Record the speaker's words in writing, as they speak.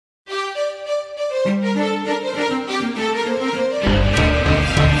Hi,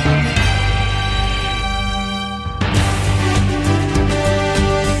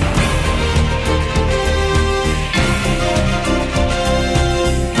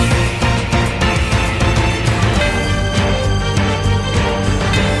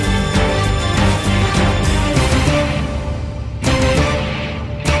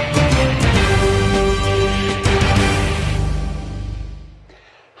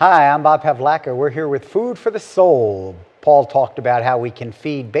 I'm Bob Pavlaka. We're here with Food for the Soul. Paul talked about how we can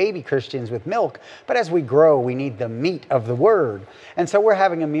feed baby Christians with milk, but as we grow, we need the meat of the Word. And so we're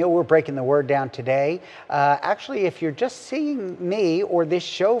having a meal. We're breaking the Word down today. Actually, if you're just seeing me or this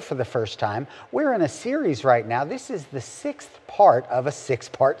show for the first time, we're in a series right now. This is the 6th part of a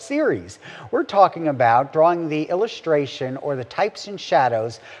 6-part series. We're talking about drawing the illustration or the types and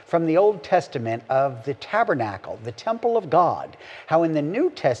shadows from the Old Testament of the tabernacle, the temple of God. How in the New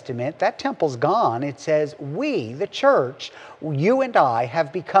Testament, that temple's gone. It says, we, the church, you and I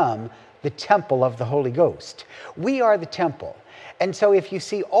have become the temple of the Holy Ghost. We are the temple. And so if you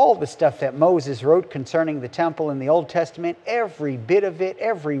see all the stuff that Moses wrote concerning the temple in the Old Testament, every bit of it,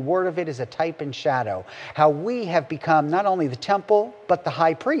 every word of it is a type and shadow. How we have become not only the temple, but the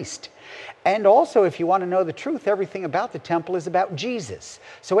high priest. And also, if you want to know the truth, everything about the temple is about Jesus.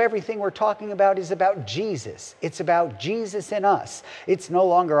 So everything we're talking about is about Jesus. It's about Jesus in us. It's no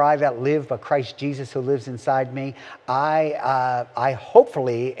longer I that live, but Christ Jesus who lives inside me. I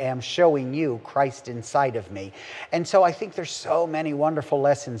hopefully am showing you Christ inside of me. And so I think there's so many wonderful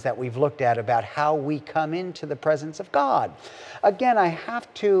lessons that we've looked at about how we come into the presence of God. Again, I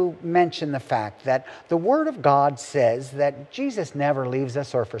have to mention the fact that the Word of God says that Jesus never leaves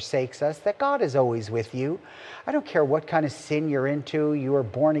us or forsakes us, that God is always with you. I don't care what kind of sin you're into. You were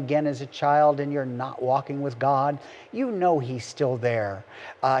born again as a child and you're not walking with God. You know He's still there.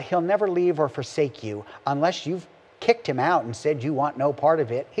 He'll never leave or forsake you unless you've kicked Him out and said you want no part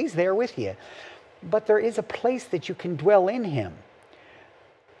of it. He's there with you. But there is a place that you can dwell in Him.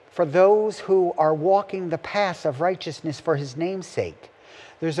 For those who are walking the paths of righteousness for His name's sake,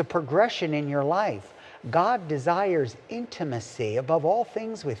 there's a progression in your life. God desires intimacy above all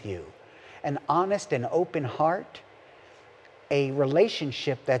things with you. An honest and open heart, a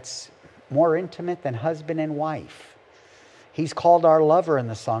relationship that's more intimate than husband and wife. He's called our lover in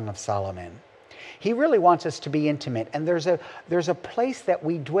the Song of Solomon. He really wants us to be intimate, and there's a place that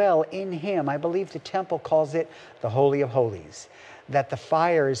we dwell in Him. I believe the temple calls it the Holy of Holies, that the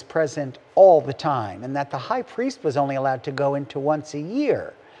fire is present all the time, and that the high priest was only allowed to go into once a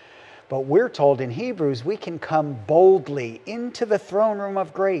year. But we're told in Hebrews we can come boldly into the throne room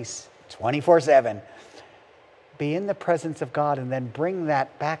of grace 24/7. Be in the presence of God and then bring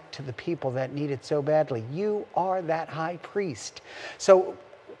that back to the people that need it so badly. You are that high priest. So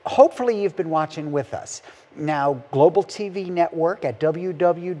hopefully you've been watching with us. Now, Global TV Network at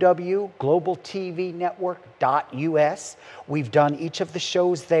www.globaltvnetwork.us. We've done each of the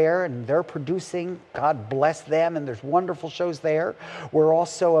shows there, and they're producing. God bless them, and there's wonderful shows there. We're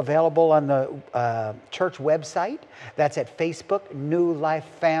also available on the church website. That's at Facebook,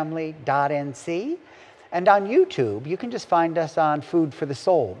 newlifefamily.nc. And on YouTube, you can just find us on Food for the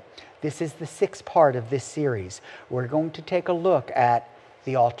Soul. This is the 6th part of this series. We're going to take a look at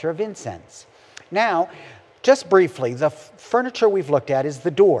the altar of incense. Now, just briefly, the furniture we've looked at is the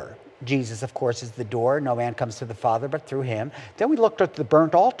door. Jesus, of course, is the door. No man comes to the Father but through Him. Then we looked at the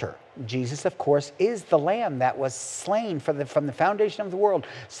burnt altar. Jesus, of course, is the Lamb that was slain from the foundation of the world,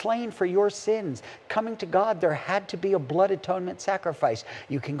 slain for your sins. Coming to God, there had to be a blood atonement sacrifice.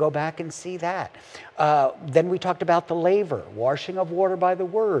 You can go back and see that. Then we talked about the laver, washing of water by the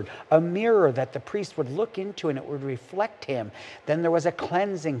Word, a mirror that the priest would look into and it would reflect him. Then there was a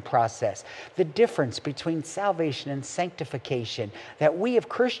cleansing process. The difference between salvation and sanctification, that we as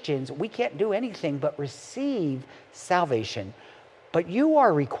Christians, we can't do anything but receive salvation. But you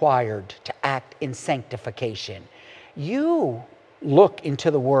are required to act in sanctification. You look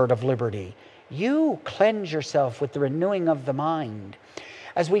into the word of liberty. You cleanse yourself with the renewing of the mind.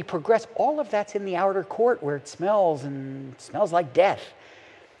 As we progress, all of that's in the outer court where it smells like death.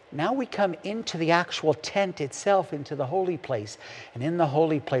 Now we come into the actual tent itself, into the holy place. And in the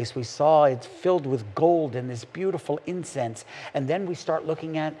holy place, we saw it's filled with gold and this beautiful incense. And then we start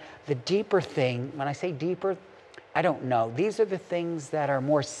looking at the deeper thing. When I say deeper, I don't know. These are the things that are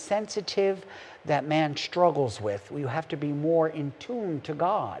more sensitive that man struggles with. We have to be more in tune to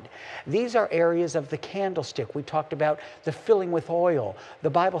God. These are areas of the candlestick. We talked about the filling with oil. The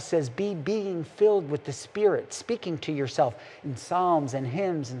Bible says, be being filled with the Spirit, speaking to yourself in psalms and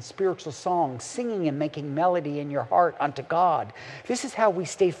hymns and spiritual songs, singing and making melody in your heart unto God. This is how we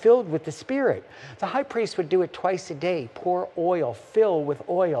stay filled with the Spirit. The high priest would do it twice a day: pour oil, fill with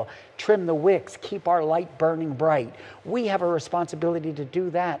oil, trim the wicks, keep our light burning bright. We have a responsibility to do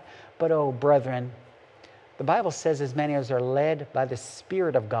that. But oh, brethren, the Bible says, as many as are led by the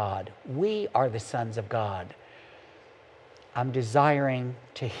Spirit of God, we are the sons of God. I'm desiring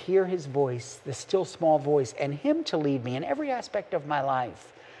to hear his voice, the still small voice, and him to lead me in every aspect of my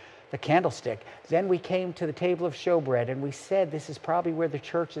life. The candlestick. Then we came to the table of showbread, and we said this is probably where the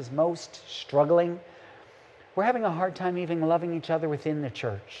church is most struggling. We're having a hard time even loving each other within the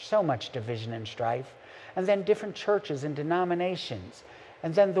church. So much division and strife. And then different churches and denominations.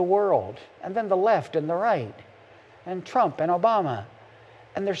 And then the world. And then the left and the right. And Trump and Obama.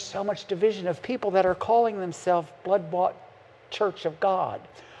 And there's so much division of people that are calling themselves blood-bought church of God.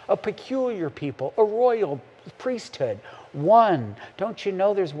 A peculiar people. A royal priesthood. One. Don't you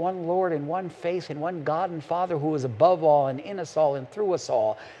know there's one Lord and one faith and one God and Father who is above all and in us all and through us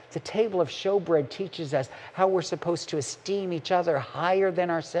all. The table of showbread teaches us how we're supposed to esteem each other higher than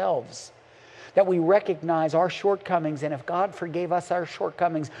ourselves. That we recognize our shortcomings, and if God forgave us our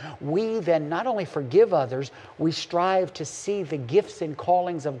shortcomings, we then not only forgive others, we strive to see the gifts and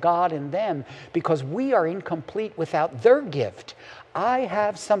callings of God in them, because we are incomplete without their gift. I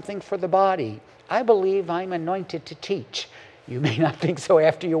have something for the body. I believe I'm anointed to teach. You may not think so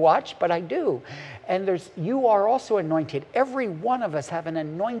after you watch, but I do. And you are also anointed. Every one of us have an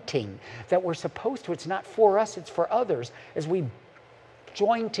anointing that we're supposed to. It's not for us, it's for others. As we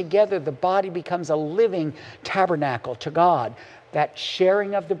join together, the body becomes a living tabernacle to God. That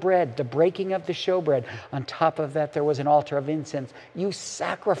sharing of the bread, the breaking of the showbread. On top of that, there was an altar of incense. You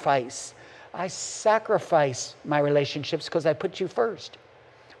sacrifice. I sacrifice my relationships because I put you first.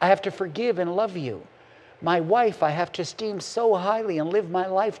 I have to forgive and love you. My wife, I have to esteem so highly and live my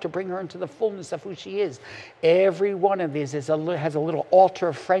life to bring her into the fullness of who she is. Every one of these has a little altar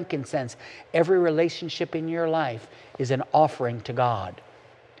of frankincense. Every relationship in your life is an offering to God.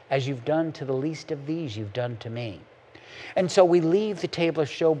 As you've done to the least of these, you've done to me. And so we leave the table of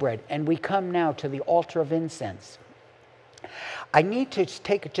showbread and we come now to the altar of incense. I need to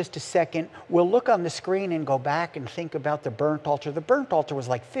take just a second. We'll look on the screen and go back and think about the burnt altar. The burnt altar was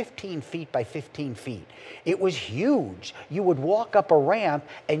like 15 feet by 15 feet. It was huge. You would walk up a ramp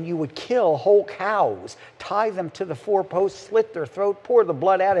and you would kill whole cows, tie them to the 4 posts, slit their throat, pour the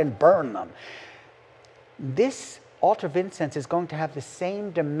blood out, and burn them. This altar of incense is going to have the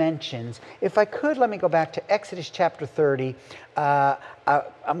same dimensions. If I could, let me go back to Exodus chapter 30.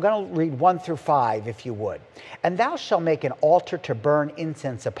 I'm going to read 1 through 5, if you would. And thou shalt make an altar to burn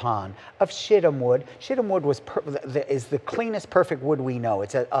incense upon of shittim wood. Shittim wood is the cleanest, perfect wood we know.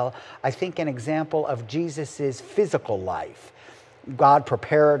 It's, I think, an example of Jesus' physical life. God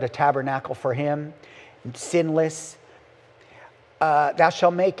prepared a tabernacle for him, sinless. Thou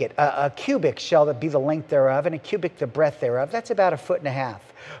shalt make it. A cubit shall be the length thereof, and a cubit the breadth thereof. That's about 1.5 feet.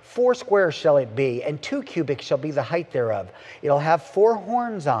 4 square shall it be, and 2 cubits shall be the height thereof. It'll have 4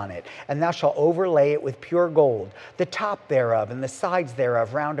 horns on it, and thou shalt overlay it with pure gold, the top thereof, and the sides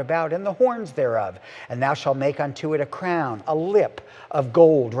thereof round about, and the horns thereof. And thou shalt make unto it a crown, a lip of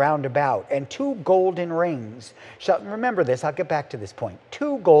gold round about, and 2 golden rings. Remember this, I'll get back to this point.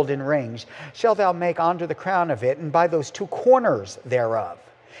 2 golden rings shalt thou make unto the crown of it, and by those 2 corners thereof.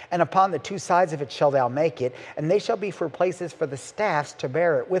 And upon the 2 sides of it shalt thou make it, and they shall be for places for the staffs to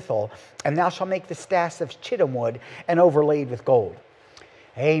bear it withal. And thou shalt make the staffs of shittim wood, and overlaid with gold.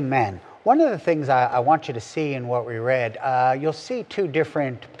 Amen. One of the things I want you to see in what we read, you'll see 2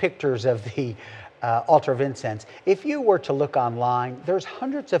 different pictures of the altar of incense. If you were to look online, there's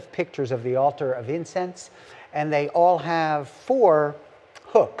hundreds of pictures of the altar of incense, and they all have 4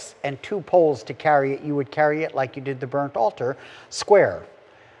 hooks and 2 poles to carry it. You would carry it like you did the burnt altar, square.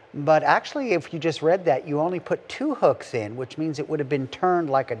 But actually, if you just read that, you only put 2 hooks in, which means it would have been turned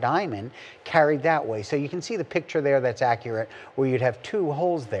like a diamond, carried that way. So you can see the picture there that's accurate, where you'd have 2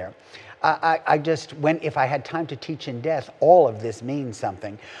 holes there. If I had time to teach in depth, all of this means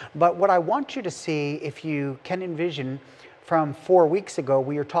something. But what I want you to see, if you can envision, from 4 weeks ago,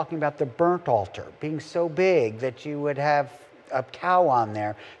 we were talking about the burnt altar being so big that you would have a cow on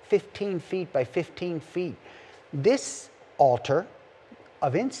there, 15 feet by 15 feet. This altar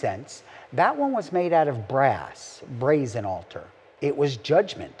of incense, that one was made out of brass, brazen altar. It was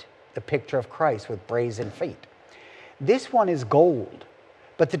judgment, the picture of Christ with brazen feet. This one is gold,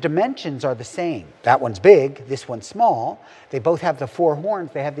 but the dimensions are the same. That one's big, this one's small. They both have the 4 horns.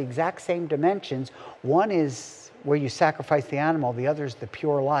 They have the exact same dimensions. One is where you sacrifice the animal. The other is the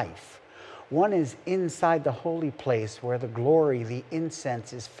pure life. One is inside the holy place where the glory, the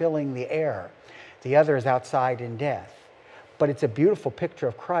incense is filling the air. The other is outside in death. But it's a beautiful picture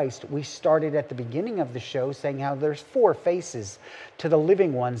of Christ. We started at the beginning of the show saying how there's 4 faces to the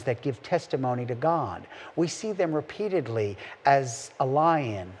living ones that give testimony to God. We see them repeatedly as a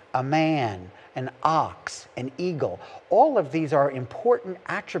lion, a man, an ox, an eagle. All of these are important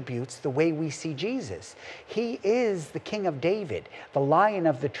attributes the way we see Jesus. He is the King of David, the Lion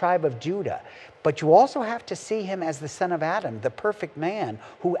of the tribe of Judah. But you also have to see him as the son of Adam, the perfect man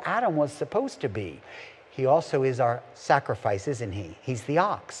who Adam was supposed to be. He also is our sacrifice, isn't he? He's the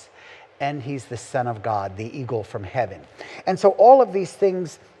ox, and he's the Son of God, the eagle from heaven. And so all of these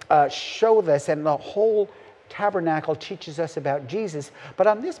things show this, and the whole tabernacle teaches us about Jesus. But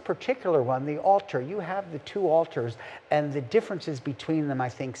on this particular one, the altar, you have the 2 altars, and the differences between them, I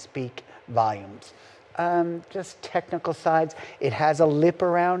think, speak volumes. Just technical sides. It has a lip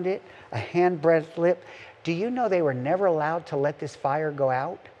around it, a handbreadth lip. Do you know they were never allowed to let this fire go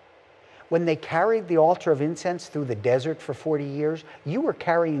out? When they carried the altar of incense through the desert for 40 years, you were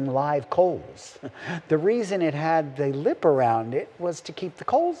carrying live coals. The reason it had the lip around it was to keep the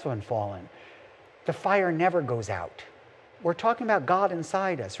coals from falling. The fire never goes out. We're talking about God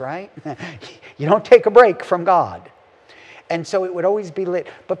inside us, right? You don't take a break from God. And so it would always be lit.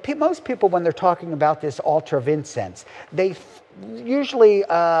 But most people, when they're talking about this altar of incense, they usually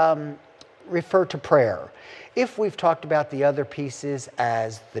refer to prayer. If we've talked about the other pieces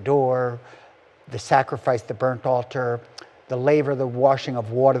as the door, the sacrifice, the burnt altar, the laver, the washing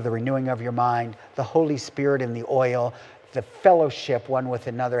of water, the renewing of your mind, the Holy Spirit and the oil, the fellowship one with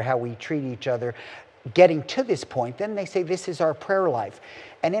another, how we treat each other, getting to this point, then they say this is our prayer life.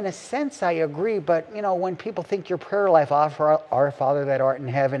 And in a sense, I agree, but you know, when people think your prayer life, our Father that art in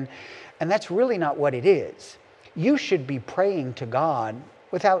heaven, and that's really not what it is. You should be praying to God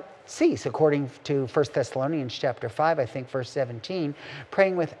without cease, according to 1 Thessalonians chapter 5, I think verse 17,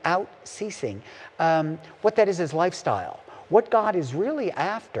 praying without ceasing. What that is lifestyle. What God is really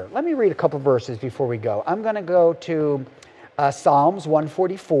after. Let me read a couple verses before we go. I'm going to go to Psalms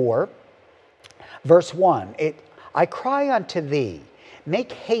 144, verse 1. I cry unto thee,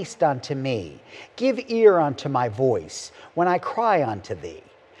 make haste unto me, give ear unto my voice when I cry unto thee.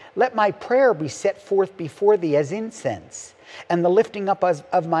 Let my prayer be set forth before thee as incense, and the lifting up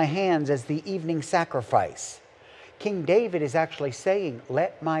of my hands as the evening sacrifice. King David is actually saying,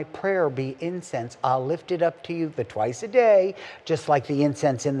 let my prayer be incense. I'll lift it up to you twice a day, just like the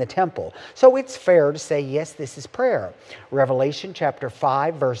incense in the temple. So it's fair to say, yes, this is prayer. Revelation chapter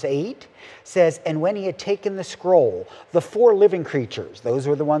 5, verse 8 says, and when he had taken the scroll, the 4 living creatures, those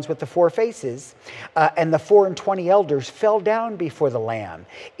were the ones with the 4 faces, and the 24 elders fell down before the Lamb.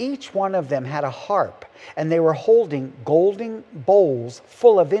 Each one of them had a harp, and they were holding golden bowls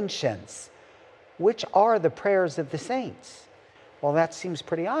full of incense, which are the prayers of the saints. Well, that seems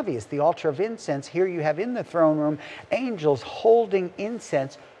pretty obvious. The altar of incense, here you have in the throne room angels holding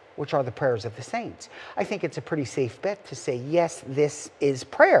incense, which are the prayers of the saints. I think it's a pretty safe bet to say, yes, this is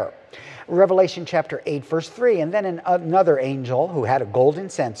prayer. Revelation chapter 8, verse 3, and then another angel who had a golden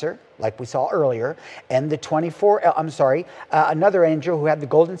censer, like we saw earlier, and another angel who had the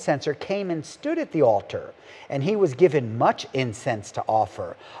golden censer came and stood at the altar, and he was given much incense to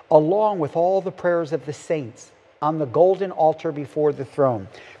offer, along with all the prayers of the saints on the golden altar before the throne.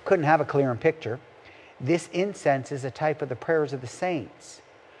 Couldn't have a clearer picture. This incense is a type of the prayers of the saints.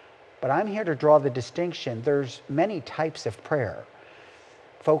 But I'm here to draw the distinction. There's many types of prayer.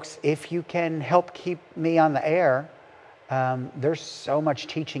 Folks, if you can help keep me on the air, there's so much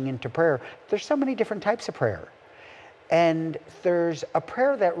teaching into prayer. There's so many different types of prayer. And there's a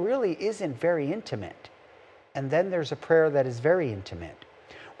prayer that really isn't very intimate. And then there's a prayer that is very intimate.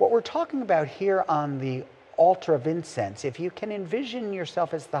 What we're talking about here on the altar of incense, if you can envision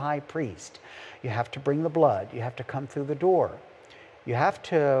yourself as the high priest, you have to bring the blood, you have to come through the door, you have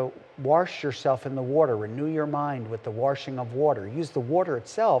to wash yourself in the water, renew your mind with the washing of water, use the water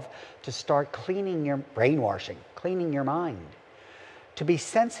itself to start cleaning your brainwashing, cleaning your mind, to be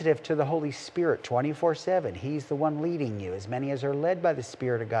sensitive to the Holy Spirit 24/7. He's the one leading you. As many as are led by the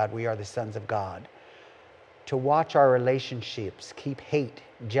Spirit of God, we are the sons of God. To watch our relationships, keep hate,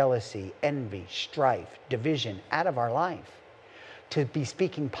 jealousy, envy, strife, division out of our life. To be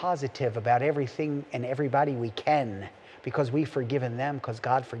speaking positive about everything and everybody we can, because we've forgiven them because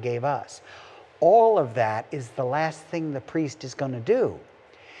God forgave us. All of that is the last thing the priest is going to do.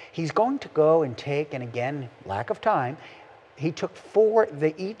 He's going to go and take, and again, lack of time, he took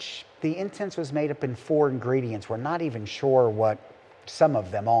the incense was made up in 4 ingredients. We're not even sure what some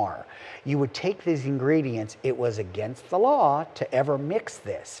of them are. You would take these ingredients. It was against the law to ever mix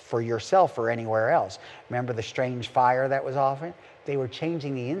this for yourself or anywhere else. Remember the strange fire that was offered? They were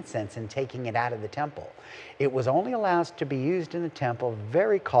changing the incense and taking it out of the temple. It was only allowed to be used in the temple,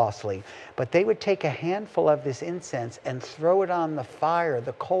 very costly, but they would take a handful of this incense and throw it on the fire,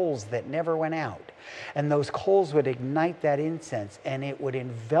 the coals that never went out. And those coals would ignite that incense, and it would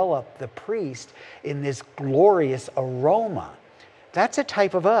envelop the priest in this glorious aroma. That's a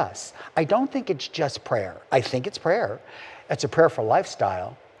type of us. I don't think it's just prayer. I think it's prayer. It's a prayerful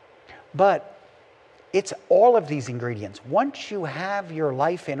lifestyle. But it's all of these ingredients. Once you have your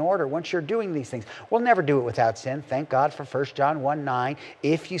life in order, once you're doing these things, we'll never do it without sin. Thank God for 1 John 1:9.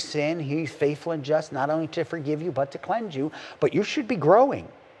 If you sin, he's faithful and just, not only to forgive you, but to cleanse you. But you should be growing.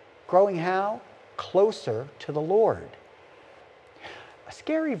 Growing how? Closer to the Lord. A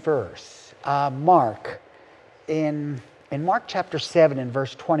scary verse, Mark, in Mark chapter 7 and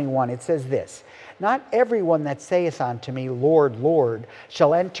verse 21, it says this, "Not everyone that saith unto me, Lord, Lord,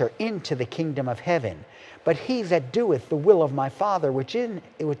 shall enter into the kingdom of heaven, but he that doeth the will of my Father which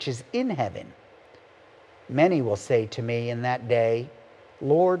is in heaven. Many will say to me in that day,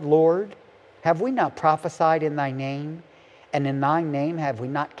 Lord, Lord, have we not prophesied in thy name? And in thy name have we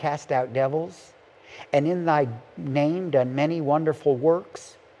not cast out devils? And in thy name done many wonderful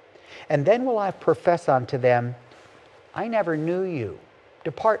works? And then will I profess unto them, I never knew you.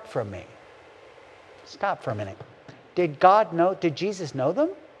 Depart from me." Stop for a minute. Did Jesus know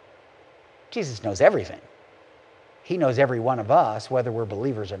them? Jesus knows everything. He knows every one of us, whether we're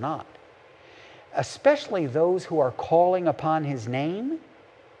believers or not. Especially those who are calling upon his name.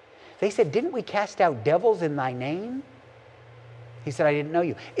 They said, "Didn't we cast out devils in thy name?" He said, "I didn't know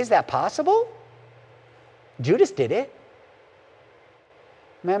you." Is that possible? Judas did it.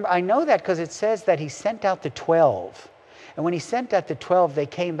 Remember, I know that because it says that he sent out the 12. And when he sent out the 12, they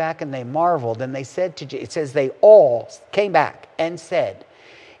came back and they marveled. And they said it says they all came back and said,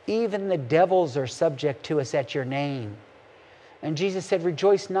 "Even the devils are subject to us at your name." And Jesus said,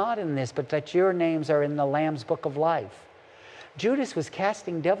 "Rejoice not in this, but that your names are in the Lamb's book of life." Judas was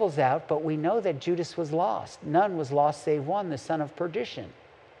casting devils out, but we know that Judas was lost. None was lost save one, the son of perdition.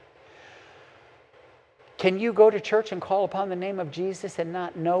 Can you go to church and call upon the name of Jesus and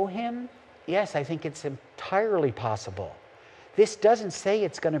not know him? Yes, I think it's entirely possible. This doesn't say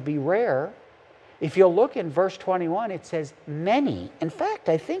it's going to be rare. If you'll look in verse 21, it says many. In fact,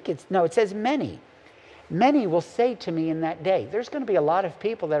 it says many. Many will say to me in that day. There's going to be a lot of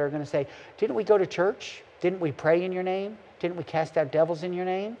people that are going to say, "Didn't we go to church? Didn't we pray in your name? Didn't we cast out devils in your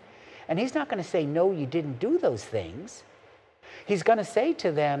name?" And he's not going to say, "No, you didn't do those things." He's going to say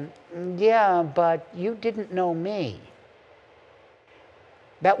to them, "Yeah, but you didn't know me."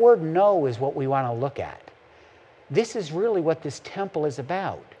 That word "know" is what we want to look at. This is really what this temple is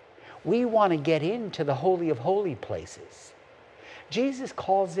about. We want to get into the Holy of Holy places. Jesus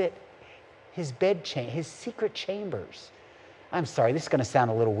calls it his his secret chambers. I'm sorry, this is going to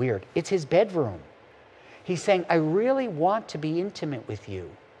sound a little weird. It's his bedroom. He's saying, "I really want to be intimate with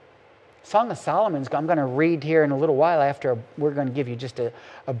you." Song of Solomon's, I'm going to read here in a little while after we're going to give you just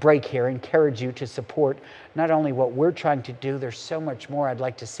a break here, encourage you to support not only what we're trying to do, there's so much more I'd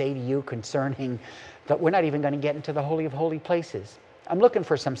like to say to you concerning that. We're not even going to get into the Holy of Holy places. I'm looking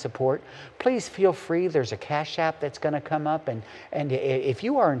for some support. Please feel free. There's a Cash App that's going to come up. And if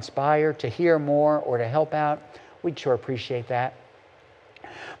you are inspired to hear more or to help out, we'd sure appreciate that.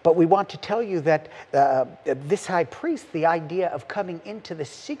 But we want to tell you that this high priest, the idea of coming into the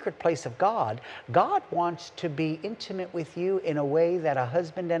secret place of God, God wants to be intimate with you in a way that a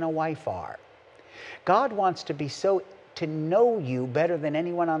husband and a wife are. God wants to know you better than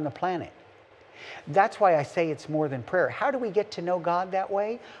anyone on the planet. That's why I say it's more than prayer. How do we get to know God that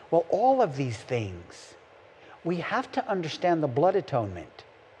way? Well, all of these things. We have to understand the blood atonement.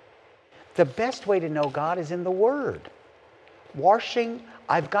 The best way to know God is in the Word. Washing,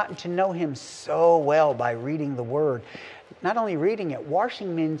 I've gotten to know him so well by reading the Word. Not only reading it,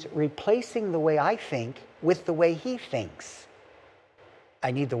 washing means replacing the way I think with the way he thinks.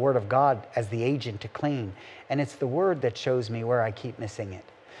 I need the Word of God as the agent to clean, and it's the Word that shows me where I keep missing it.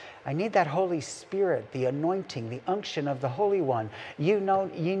 I need that Holy Spirit, the anointing, the unction of the Holy One. You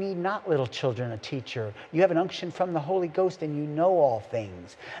need not, little children, a teacher. You have an unction from the Holy Ghost and you know all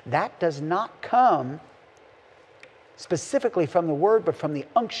things. That does not come specifically from the Word, but from the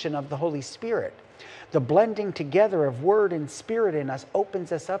unction of the Holy Spirit. The blending together of Word and Spirit in us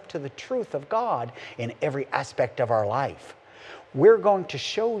opens us up to the truth of God in every aspect of our life. We're going to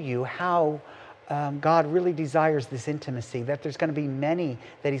show you how God really desires this intimacy, that there's going to be many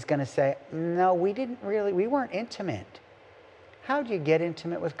that he's going to say, no, we weren't intimate. How do you get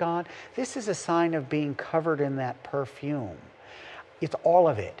intimate with God? This is a sign of being covered in that perfume. It's all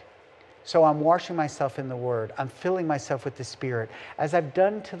of it. So I'm washing myself in the Word. I'm filling myself with the Spirit. As I've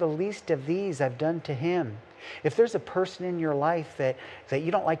done to the least of these, I've done to him. If there's a person in your life that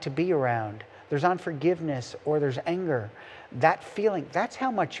you don't like to be around, there's unforgiveness or there's anger, that feeling, that's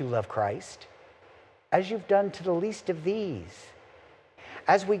how much you love Christ. As you've done to the least of these.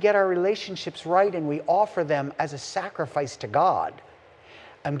 As we get our relationships right and we offer them as a sacrifice to God,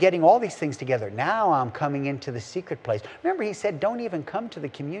 I'm getting all these things together. Now I'm coming into the secret place. Remember, he said, don't even come to the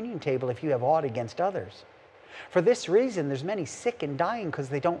communion table if you have aught against others. For this reason, there's many sick and dying because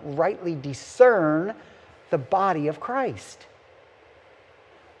they don't rightly discern the body of Christ.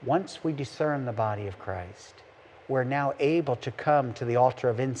 Once we discern the body of Christ, we're now able to come to the altar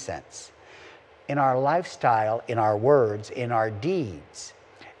of incense in our lifestyle, in our words, in our deeds.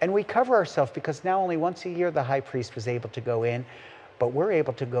 And we cover ourselves because now only once a year the high priest was able to go in, but we're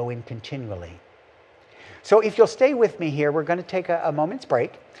able to go in continually. So if you'll stay with me here, we're going to take a moment's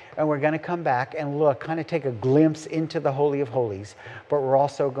break, and we're going to come back and look, kind of take a glimpse into the Holy of Holies, but we're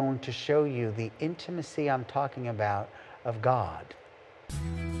also going to show you the intimacy I'm talking about of God.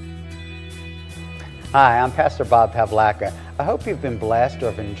 Hi, I'm Pastor Bob Pavlaka. I hope you've been blessed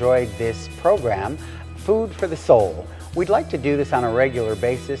or have enjoyed this program, Food for the Soul. We'd like to do this on a regular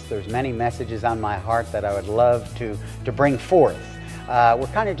basis. There's many messages on my heart that I would love to bring forth. We're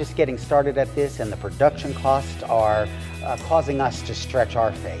kind of just getting started at this, and the production costs are causing us to stretch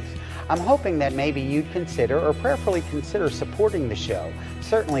our faith. I'm hoping that maybe you'd consider or prayerfully consider supporting the show,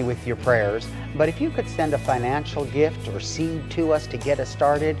 certainly with your prayers, but if you could send a financial gift or seed to us to get us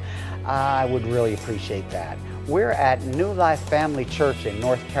started, I would really appreciate that. We're at New Life Family Church in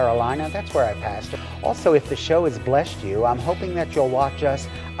North Carolina. That's where I pastor. Also, if the show has blessed you, I'm hoping that you'll watch us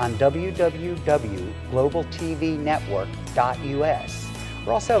on www.globaltvnetwork.us.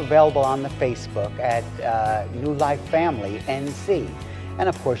 We're also available on the Facebook at New Life Family NC. And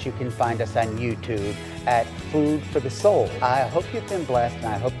of course, you can find us on YouTube at Food for the Soul. I hope you've been blessed, and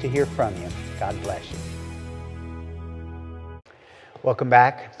I hope to hear from you. God bless you. Welcome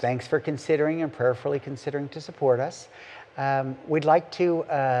back. Thanks for considering and prayerfully considering to support us. We'd like to,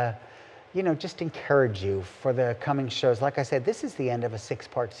 just encourage you for the coming shows. Like I said, this is the end of a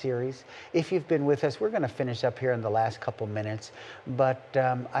 6-part series. If you've been with us, we're going to finish up here in the last couple minutes. But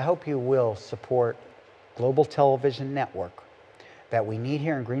I hope you will support Global Television Network that we need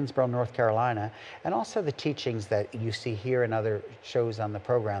here in Greensboro, North Carolina, and also the teachings that you see here and other shows on the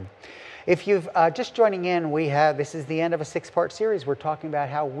program. If you've just joining in, this is the end of a 6-part series. We're talking about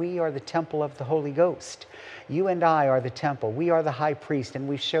how we are the temple of the Holy Ghost. You and I are the temple. We are the high priest, and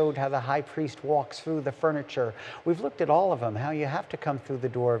we've showed how the high priest walks through the furniture. We've looked at all of them, how you have to come through the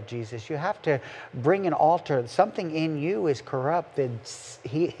door of Jesus. You have to bring an altar. Something in you is corrupt.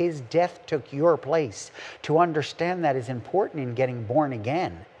 His death took your place. To understand that is important in getting born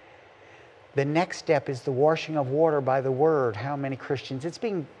again. The next step is the washing of water by the Word. How many Christians? It's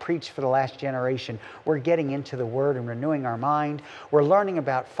being preached for the last generation. We're getting into the Word and renewing our mind. We're learning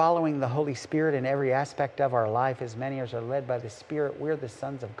about following the Holy Spirit in every aspect of our life. As many as are led by the Spirit, we're the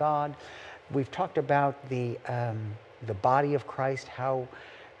sons of God. We've talked about the body of Christ, how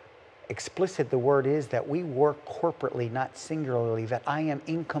explicit the word is that we work corporately, not singularly, that I am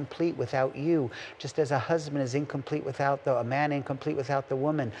incomplete without you, just as a husband is incomplete without a man incomplete without the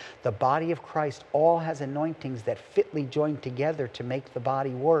woman. The body of Christ all has anointings that fitly join together to make the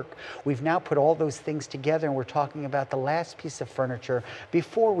body work. We've now put all those things together, and we're talking about the last piece of furniture.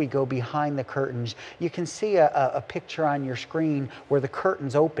 Before we go behind the curtains, you can see a picture on your screen where the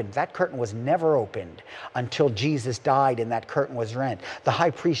curtain's opened. That curtain was never opened until Jesus died and that curtain was rent. The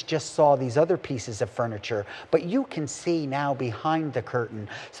high priest just saw these other pieces of furniture, but you can see now behind the curtain.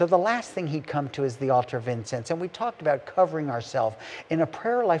 So the last thing he'd come to is the altar of incense. And we talked about covering ourselves in a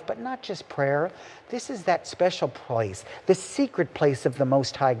prayer life, but not just prayer. This is that special place, the secret place of the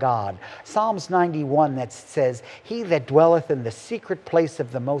Most High God. Psalms 91 that says, "He that dwelleth in the secret place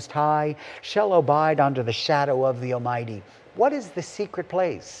of the Most High shall abide under the shadow of the Almighty." What is the secret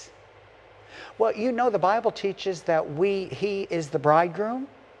place? Well, the Bible teaches that He is the bridegroom,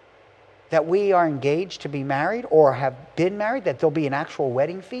 that we are engaged to be married or have been married, that there'll be an actual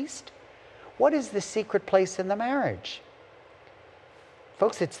wedding feast. What is the secret place in the marriage?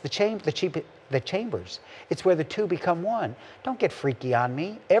 Folks, it's the chambers. It's where the two become one. Don't get freaky on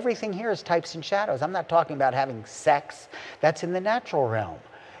me. Everything here is types and shadows. I'm not talking about having sex. That's in the natural realm.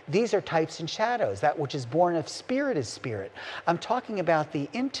 These are types and shadows. That which is born of spirit is spirit. I'm talking about the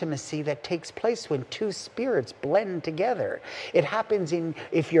intimacy that takes place when two spirits blend together. It happens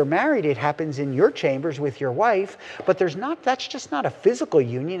if you're married, it happens in your chambers with your wife, but that's just not a physical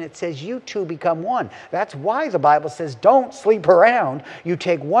union. It says you two become one. That's why the Bible says don't sleep around. You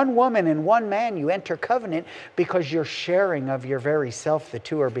take one woman and one man, you enter covenant, because you're sharing of your very self. The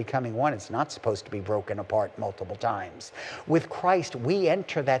two are becoming one. It's not supposed to be broken apart multiple times. With Christ, we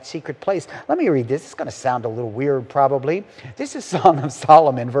enter that secret place. Let me read this. It's going to sound a little weird probably. This is Song of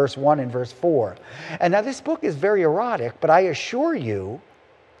Solomon, verse 1 and verse 4. And now this book is very erotic, but I assure you,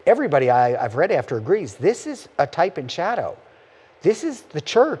 everybody I've read after agrees, this is a type and shadow. This is the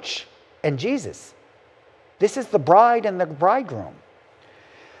church and Jesus. This is the bride and the bridegroom.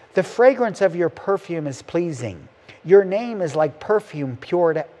 The fragrance of your perfume is pleasing. Your name is like perfume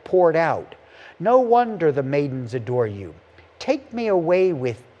poured out. No wonder the maidens adore you. Take me away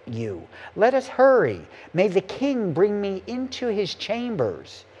with you. Let us hurry. May the king bring me into his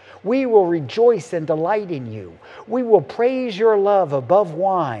chambers. We will rejoice and delight in you. We will praise your love above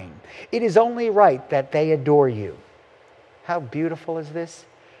wine. It is only right that they adore you. How beautiful is this?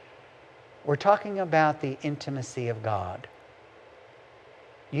 We're talking about the intimacy of God.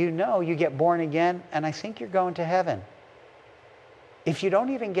 You know, you get born again, and I think you're going to heaven. If you don't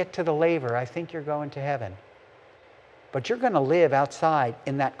even get to the laver, I think you're going to heaven. But you're going to live outside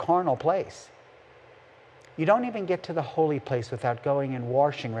in that carnal place. You don't even get to the holy place without going and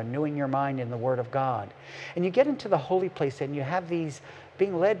washing, renewing your mind in the Word of God. And you get into the holy place and you have these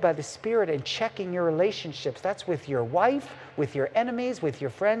being led by the Spirit and checking your relationships. That's with your wife, with your enemies, with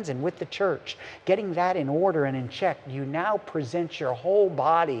your friends, and with the church. Getting that in order and in check. You now present your whole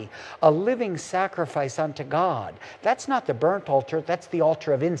body a living sacrifice unto God. That's not the burnt altar, that's the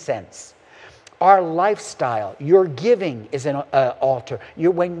altar of incense. Our lifestyle, your giving is an altar.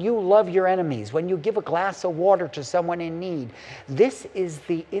 When you love your enemies, when you give a glass of water to someone in need, this is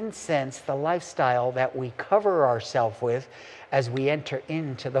the incense, the lifestyle that we cover ourselves with as we enter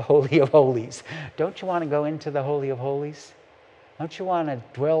into the Holy of Holies. Don't you want to go into the Holy of Holies? Don't you want to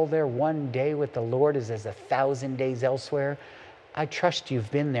dwell there one day with the Lord as 1,000 days elsewhere? I trust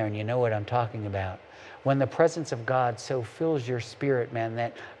you've been there and you know what I'm talking about. When the presence of God so fills your spirit, man,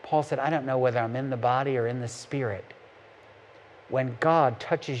 that Paul said, I don't know whether I'm in the body or in the spirit. When God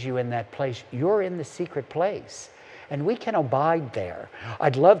touches you in that place, you're in the secret place. And we can abide there.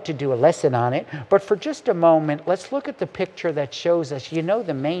 I'd love to do a lesson on it, but for just a moment, let's look at the picture that shows us, you know,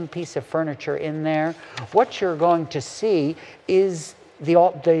 the main piece of furniture in there. What you're going to see is the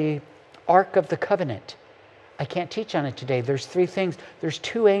Ark of the Covenant. I can't teach on it today. There's 3 things. There's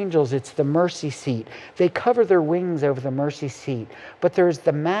 2 angels. It's the mercy seat. They cover their wings over the mercy seat. But there's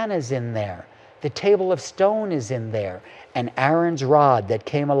the mannas in there. The table of stone is in there. And Aaron's rod that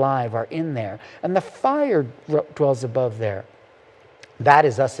came alive are in there. And the fire dwells above there. That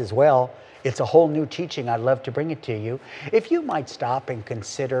is us as well. It's a whole new teaching. I'd love to bring it to you. If you might stop and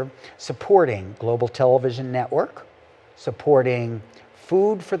consider supporting Global Television Network, supporting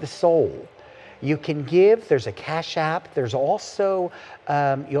Food for the Soul. You can give. There's a Cash App. There's also,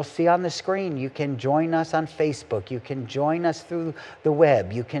 you'll see on the screen, you can join us on Facebook. You can join us through the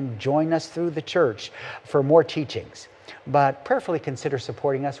web. You can join us through the church for more teachings. But prayerfully consider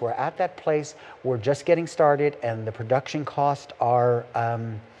supporting us. We're at that place. We're just getting started, and the production costs are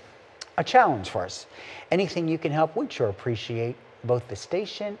a challenge for us. Anything you can help, we'd sure appreciate both the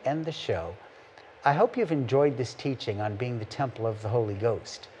station and the show. I hope you've enjoyed this teaching on being the temple of the Holy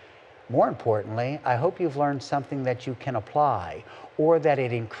Ghost. More importantly, I hope you've learned something that you can apply, or that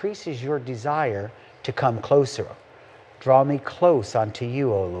it increases your desire to come closer. Draw me close unto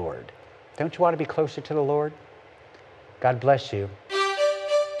you, O Lord. Don't you want to be closer to the Lord? God bless you.